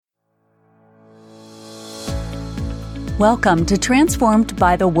Welcome to Transformed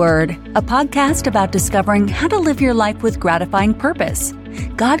by the Word, a podcast about discovering how to live your life with gratifying purpose.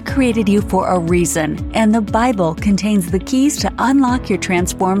 God created you for a reason, and the Bible contains the keys to unlock your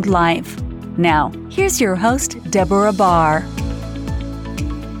transformed life. Now, here's your host, Deborah Barr.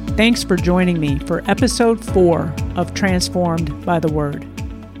 Thanks for joining me for episode 4 of Transformed by the Word.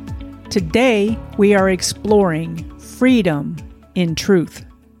 Today, we are exploring freedom in truth.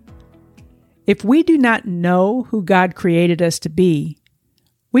 If we do not know who God created us to be,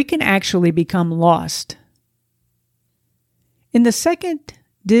 we can actually become lost. In the second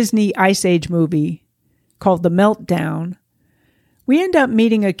Disney Ice Age movie, called The Meltdown, we end up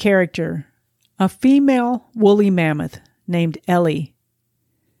meeting a character, a female woolly mammoth named Ellie.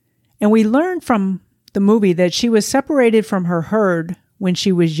 And we learn from the movie that she was separated from her herd when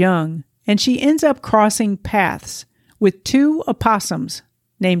she was young, and she ends up crossing paths with two opossums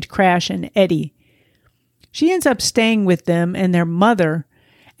named Crash and Eddie. She ends up staying with them and their mother,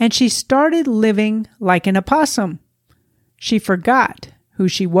 and she started living like an opossum. She forgot who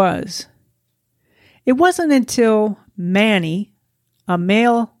she was. It wasn't until Manny, a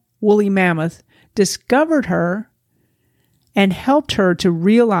male woolly mammoth, discovered her and helped her to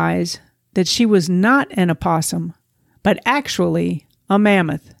realize that she was not an opossum, but actually a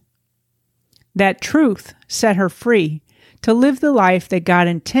mammoth. That truth set her free to live the life that God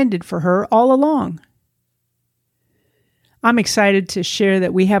intended for her all along. I'm excited to share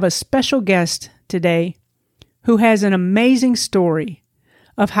that we have a special guest today who has an amazing story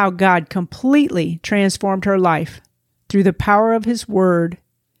of how God completely transformed her life through the power of His Word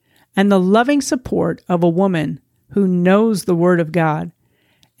and the loving support of a woman who knows the Word of God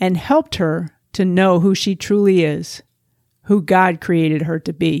and helped her to know who she truly is, who God created her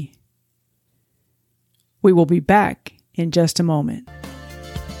to be. We will be back in just a moment.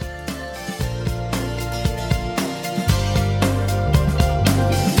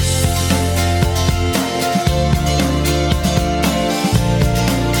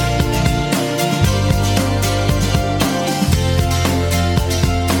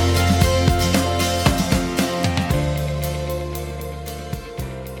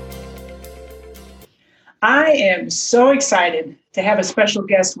 I am so excited to have a special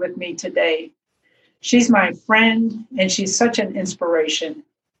guest with me today. She's my friend, and she's such an inspiration.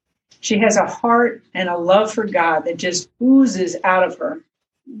 She has a heart and a love for God that just oozes out of her.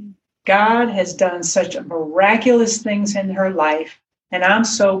 God has done such miraculous things in her life, and I'm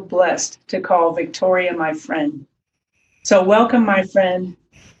so blessed to call Victoria my friend. So welcome, my friend.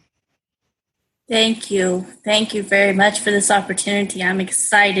 Thank you. Thank you very much for this opportunity. I'm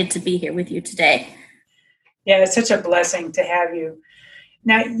excited to be here with you today. Yeah, it's such a blessing to have you.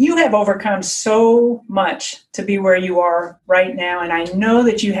 Now, you have overcome so much to be where you are right now, and I know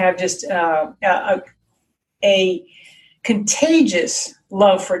that you have just a contagious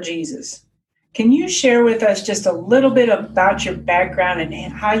love for Jesus. Can you share with us just a little bit about your background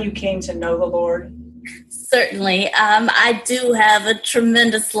and how you came to know the Lord? Certainly. I do have a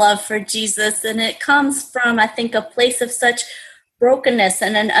tremendous love for Jesus, and it comes from, I think, a place of such brokenness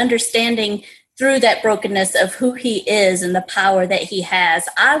and an understanding through that brokenness of who He is and the power that He has.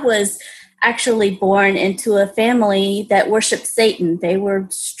 I was actually born into a family that worshiped Satan. They were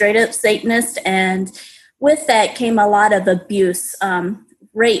straight up Satanists, and with that came a lot of abuse,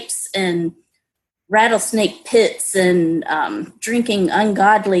 rapes and rattlesnake pits and drinking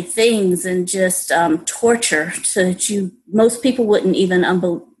ungodly things and just torture that most people wouldn't even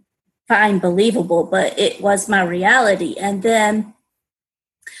find believable, but it was my reality. And then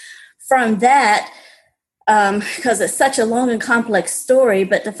from that, because it's such a long and complex story,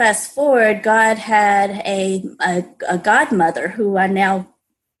 but to fast forward, God had a godmother who I now,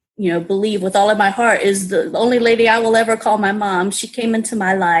 believe with all of my heart is the only lady I will ever call my mom. She came into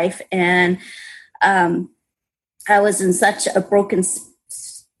my life, and I was in such a broken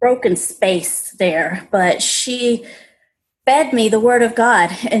space there, but she fed me the Word of God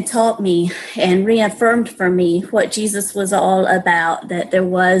and taught me and reaffirmed for me what Jesus was all about, that there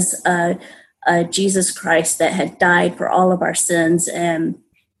was a Jesus Christ that had died for all of our sins. And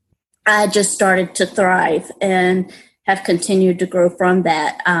I just started to thrive and have continued to grow from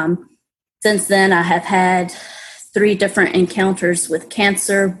that. Since then, I have had 3 different encounters with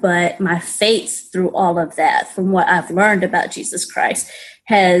cancer, but my faith through all of that, from what I've learned about Jesus Christ,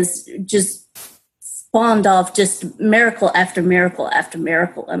 has just spawned off just miracle after miracle after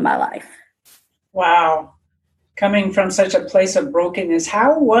miracle in my life. Wow. Coming from such a place of brokenness,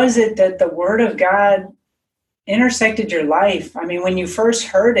 how was it that the Word of God intersected your life? I mean, when you first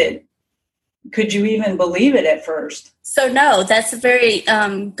heard it, could you even believe it at first? So no, that's a very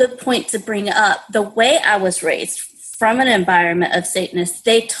good point to bring up. The way I was raised, from an environment of Satanists.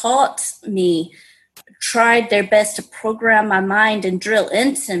 They taught me, tried their best to program my mind and drill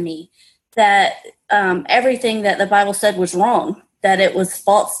into me that everything that the Bible said was wrong, that it was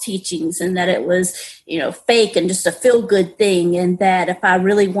false teachings, and that it was, fake and just a feel-good thing, and that if I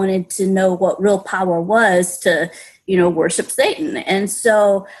really wanted to know what real power was, to, worship Satan. And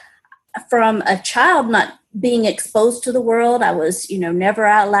so from a child not being exposed to the world, I was, never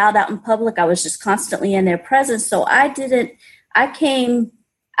out loud out in public. I was just constantly in their presence. So I came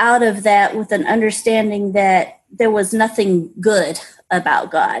out of that with an understanding that there was nothing good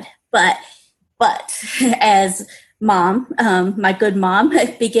about God. But as mom, my good mom,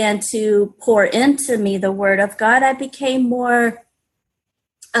 began to pour into me the word of God, I became more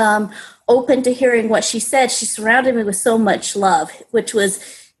open to hearing what she said. She surrounded me with so much love, which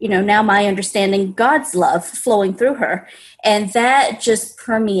was, now my understanding God's love flowing through her. And that just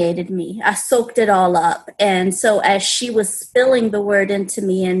permeated me. I soaked it all up. And so as she was spilling the word into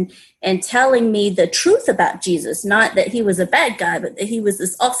me and telling me the truth about Jesus, not that he was a bad guy, but that he was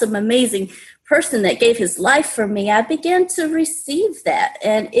this awesome, amazing person that gave his life for me, I began to receive that.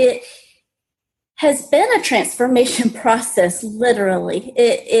 And it has been a transformation process, literally.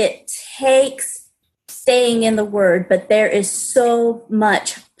 It takes staying in the word, but there is so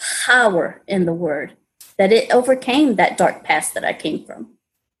much power in the word that it overcame that dark past that I came from.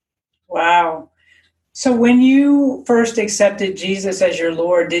 Wow. So when you first accepted Jesus as your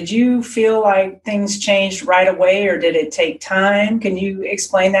Lord, did you feel like things changed right away, or did it take time? Can you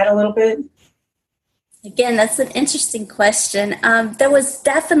explain that a little bit? Again, that's an interesting question. There was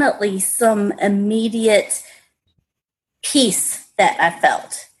definitely some immediate peace that I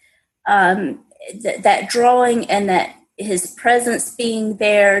felt. That drawing and that his presence being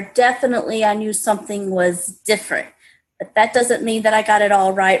there, definitely I knew something was different. But that doesn't mean that I got it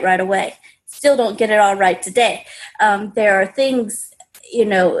all right away. Still don't get it all right today. There are things,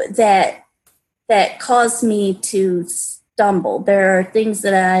 that cause me to stumble. There are things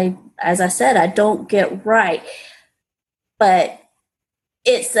that as I said, I don't get right. But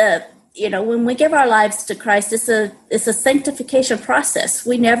it's when we give our lives to Christ, it's a sanctification process.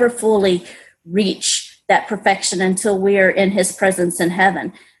 We never fully reach that perfection until we're in his presence in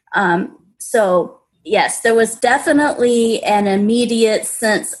heaven. So yes, there was definitely an immediate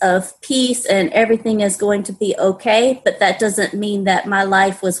sense of peace and everything is going to be okay. But that doesn't mean that my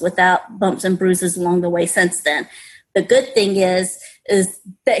life was without bumps and bruises along the way since then. The good thing is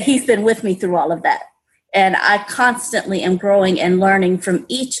that he's been with me through all of that. And I constantly am growing and learning from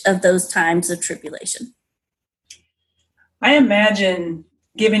each of those times of tribulation. I imagine,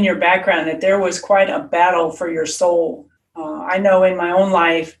 given your background, that there was quite a battle for your soul. I know in my own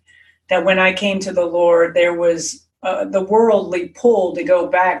life that when I came to the Lord, there was the worldly pull to go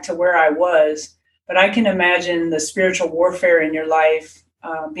back to where I was. But I can imagine the spiritual warfare in your life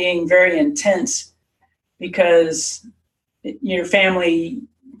being very intense, because your family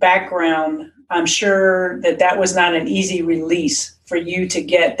background, I'm sure that was not an easy release for you to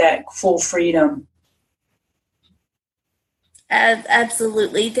get that full freedom.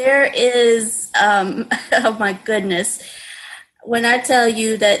 Absolutely. There is, oh my goodness. When I tell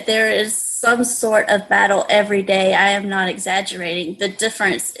you that there is some sort of battle every day, I am not exaggerating. The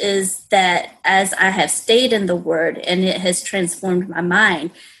difference is that as I have stayed in the word and it has transformed my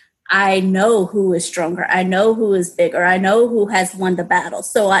mind, I know who is stronger. I know who is bigger. I know who has won the battle.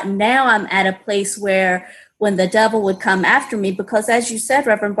 So now I'm at a place where when the devil would come after me, because as you said,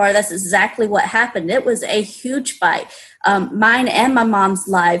 Reverend Barr, that's exactly what happened. It was a huge fight. Mine and my mom's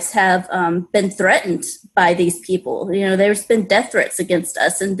lives have been threatened by these people. There's been death threats against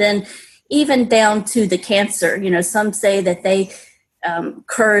us. And then even down to the cancer, some say that they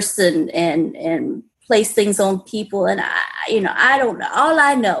curse and place things on people. And I don't know. All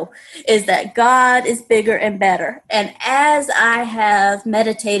I know is that God is bigger and better. And as I have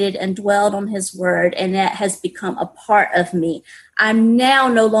meditated and dwelled on his word, and that has become a part of me, I'm now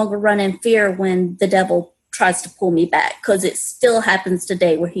no longer running fear when the devil tries to pull me back, because it still happens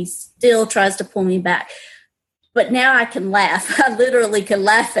today where he still tries to pull me back. But now I can laugh. I literally can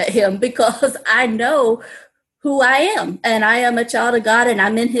laugh at him, because I know who I am, and I am a child of God, and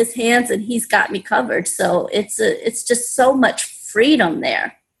I'm in his hands, and he's got me covered. So it's just so much freedom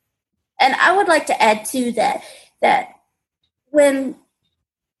there. And I would like to add to that when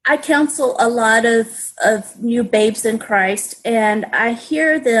I counsel a lot of new babes in Christ, and I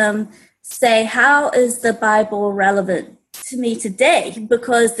hear them say, how is the Bible relevant to me today?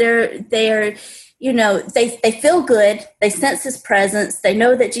 Because they're they feel good, they sense his presence, they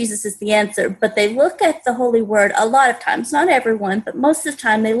know that Jesus is the answer, but they look at the Holy Word a lot of times, not everyone, but most of the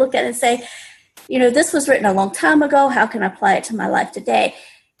time they look at it and say, this was written a long time ago. How can I apply it to my life today?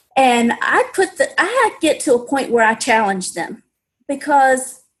 And I get to a point where I challenge them,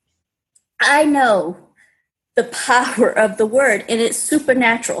 because I know the power of the word, and it's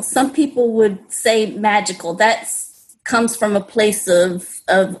supernatural. Some people would say magical. That comes from a place of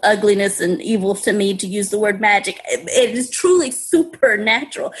ugliness and evil to me to use the word magic. It is truly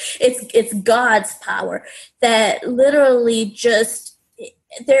supernatural. It's God's power that literally just,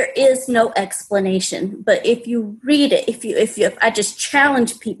 there is no explanation. But if you read it, if I just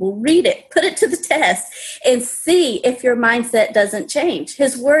challenge people, read it, put it to the test, and see if your mindset doesn't change.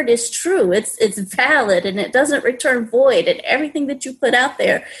 His word is true. It's valid, and it doesn't return void. And everything that you put out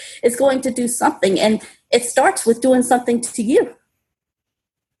there is going to do something. And it starts with doing something to you.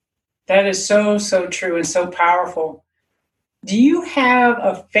 That is so, so true and so powerful. Do you have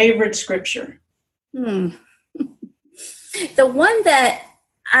a favorite scripture? The one that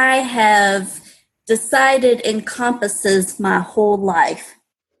I have decided encompasses my whole life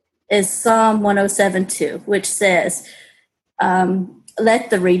is Psalm 107:2, which says, let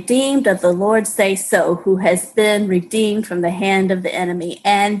the redeemed of the Lord say so, who has been redeemed from the hand of the enemy.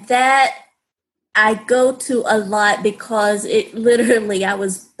 And that I go to a lot, because it literally, I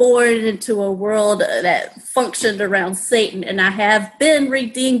was born into a world that functioned around Satan, and I have been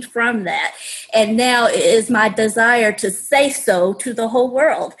redeemed from that. And now it is my desire to say so to the whole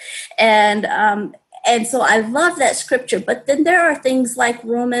world. And so I love that scripture. But then there are things like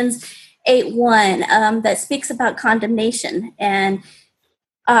Romans 8:1 that speaks about condemnation. And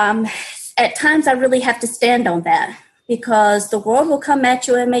at times I really have to stand on that, because the world will come at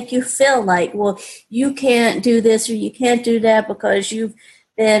you and make you feel like, well, you can't do this or you can't do that because you've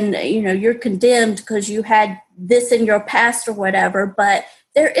been, you're condemned because you had this in your past or whatever. But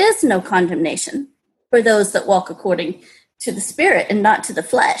there is no condemnation for those that walk according to the Spirit and not to the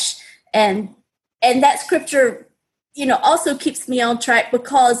flesh. And that scripture, also keeps me on track,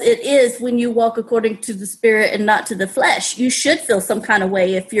 because it is when you walk according to the Spirit and not to the flesh. You should feel some kind of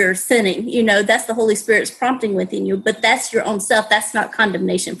way if you're sinning. That's the Holy Spirit's prompting within you, but that's your own self. That's not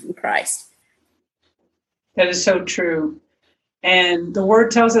condemnation from Christ. That is so true. And the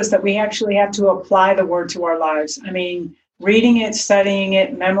word tells us that we actually have to apply the word to our lives. I mean, reading it, studying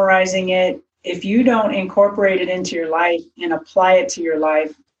it, memorizing it, if you don't incorporate it into your life and apply it to your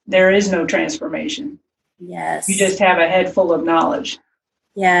life, there is no transformation. Yes. You just have a head full of knowledge.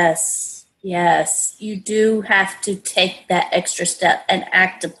 Yes. You do have to take that extra step and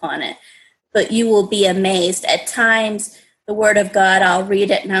act upon it. But you will be amazed. At times, the word of God, I'll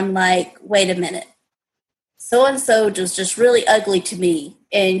read it and I'm like, wait a minute. So-and-so was just really ugly to me.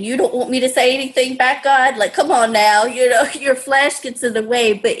 And you don't want me to say anything back, God? Like, come on now. Your flesh gets in the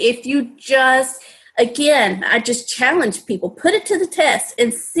way. But if you just, again, I just challenge people, put it to the test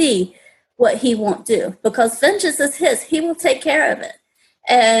and see what he won't do, because vengeance is his. He will take care of it.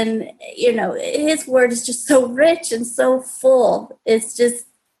 And, his word is just so rich and so full. It's just,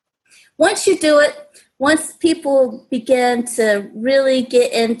 once you do it, once people begin to really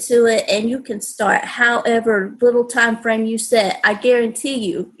get into it, and you can start however little time frame you set, I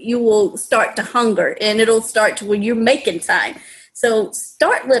guarantee you will start to hunger, and it'll start to when you're making time. So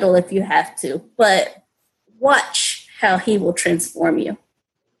start little if you have to, but watch how he will transform you.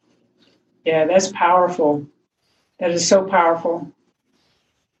 Yeah, that's powerful. That is so powerful.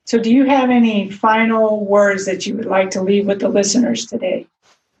 So do you have any final words that you would like to leave with the listeners today?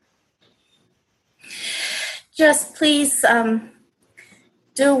 Just please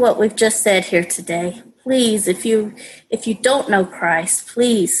do what we've just said here today. Please, if you don't know Christ,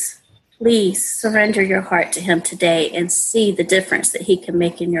 please surrender your heart to him today and see the difference that he can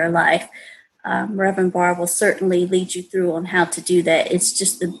make in your life. Reverend Barr will certainly lead you through on how to do that. It's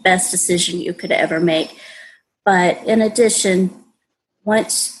just the best decision you could ever make. But in addition,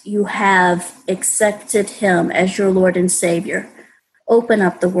 once you have accepted him as your Lord and Savior, open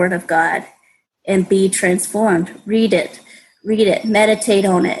up the Word of God and be transformed. Read it, meditate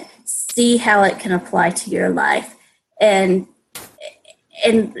on it, see how it can apply to your life, and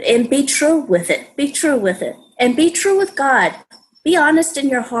be true with it. Be true with it, and be true with God. Be honest in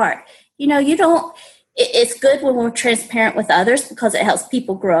your heart. It's good when we're transparent with others, because it helps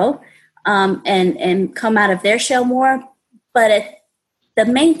people grow and come out of their shell more. But the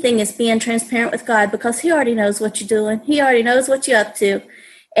main thing is being transparent with God, because he already knows what you're doing. He already knows what you're up to.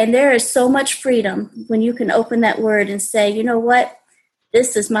 And there is so much freedom when you can open that word and say, you know what?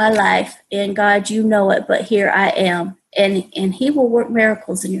 This is my life. And God, you know it, but here I am. And he will work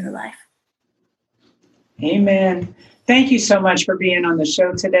miracles in your life. Amen. Thank you so much for being on the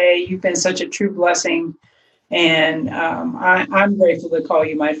show today. You've been such a true blessing. And I'm grateful to call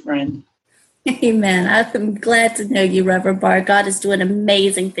you my friend. Amen. I'm glad to know you, Reverend Barr. God is doing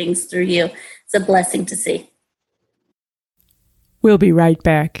amazing things through you. It's a blessing to see. We'll be right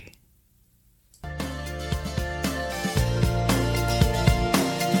back.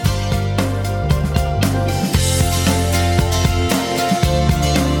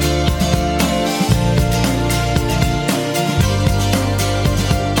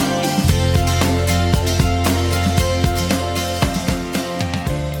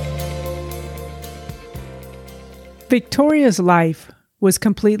 Victoria's life was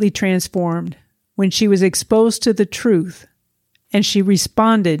completely transformed when she was exposed to the truth and she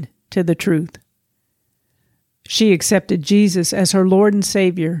responded to the truth. She accepted Jesus as her Lord and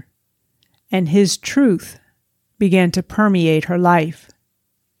Savior, and His truth began to permeate her life.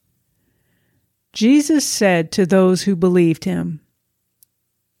 Jesus said to those who believed Him,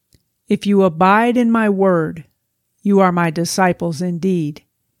 "If you abide in my word, you are my disciples indeed,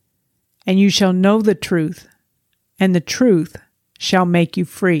 and you shall know the truth, and the truth shall make you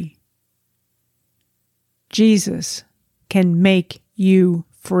free." Jesus can make you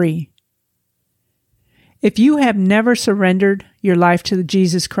free. If you have never surrendered your life to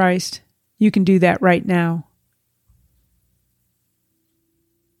Jesus Christ, you can do that right now.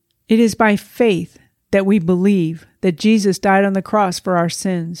 It is by faith that we believe that Jesus died on the cross for our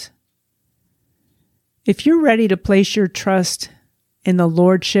sins. If you're ready to place your trust in the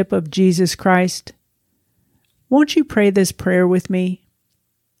Lordship of Jesus Christ, won't you pray this prayer with me?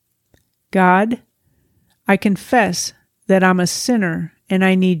 God, I confess that I'm a sinner and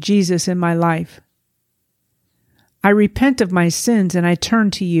I need Jesus in my life. I repent of my sins and I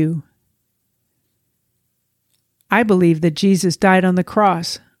turn to you. I believe that Jesus died on the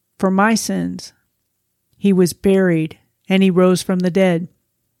cross for my sins. He was buried and He rose from the dead.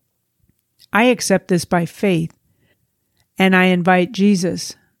 I accept this by faith, and I invite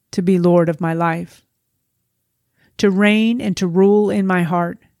Jesus to be Lord of my life, to reign and to rule in my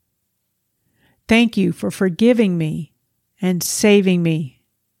heart. Thank you for forgiving me and saving me.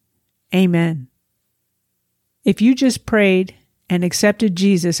 Amen. If you just prayed and accepted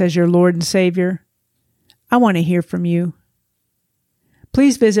Jesus as your Lord and Savior, I want to hear from you.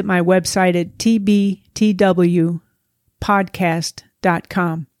 Please visit my website at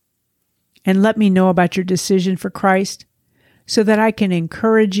tbtwpodcast.com and let me know about your decision for Christ so that I can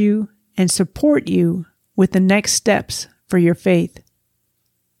encourage you and support you with the next steps for your faith.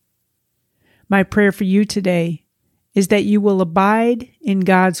 My prayer for you today is that you will abide in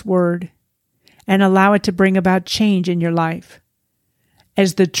God's Word and allow it to bring about change in your life,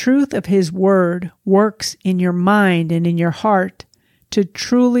 as the truth of His Word works in your mind and in your heart to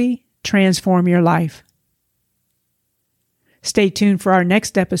truly transform your life. Stay tuned for our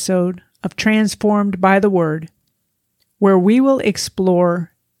next episode of Transformed by the Word, where we will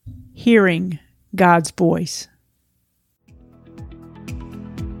explore hearing God's voice.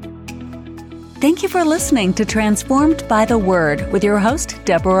 Thank you for listening to Transformed by the Word with your host,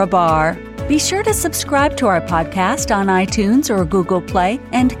 Deborah Barr. Be sure to subscribe to our podcast on iTunes or Google Play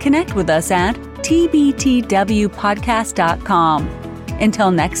and connect with us at tbtwpodcast.com.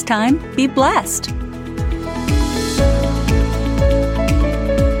 Until next time, be blessed.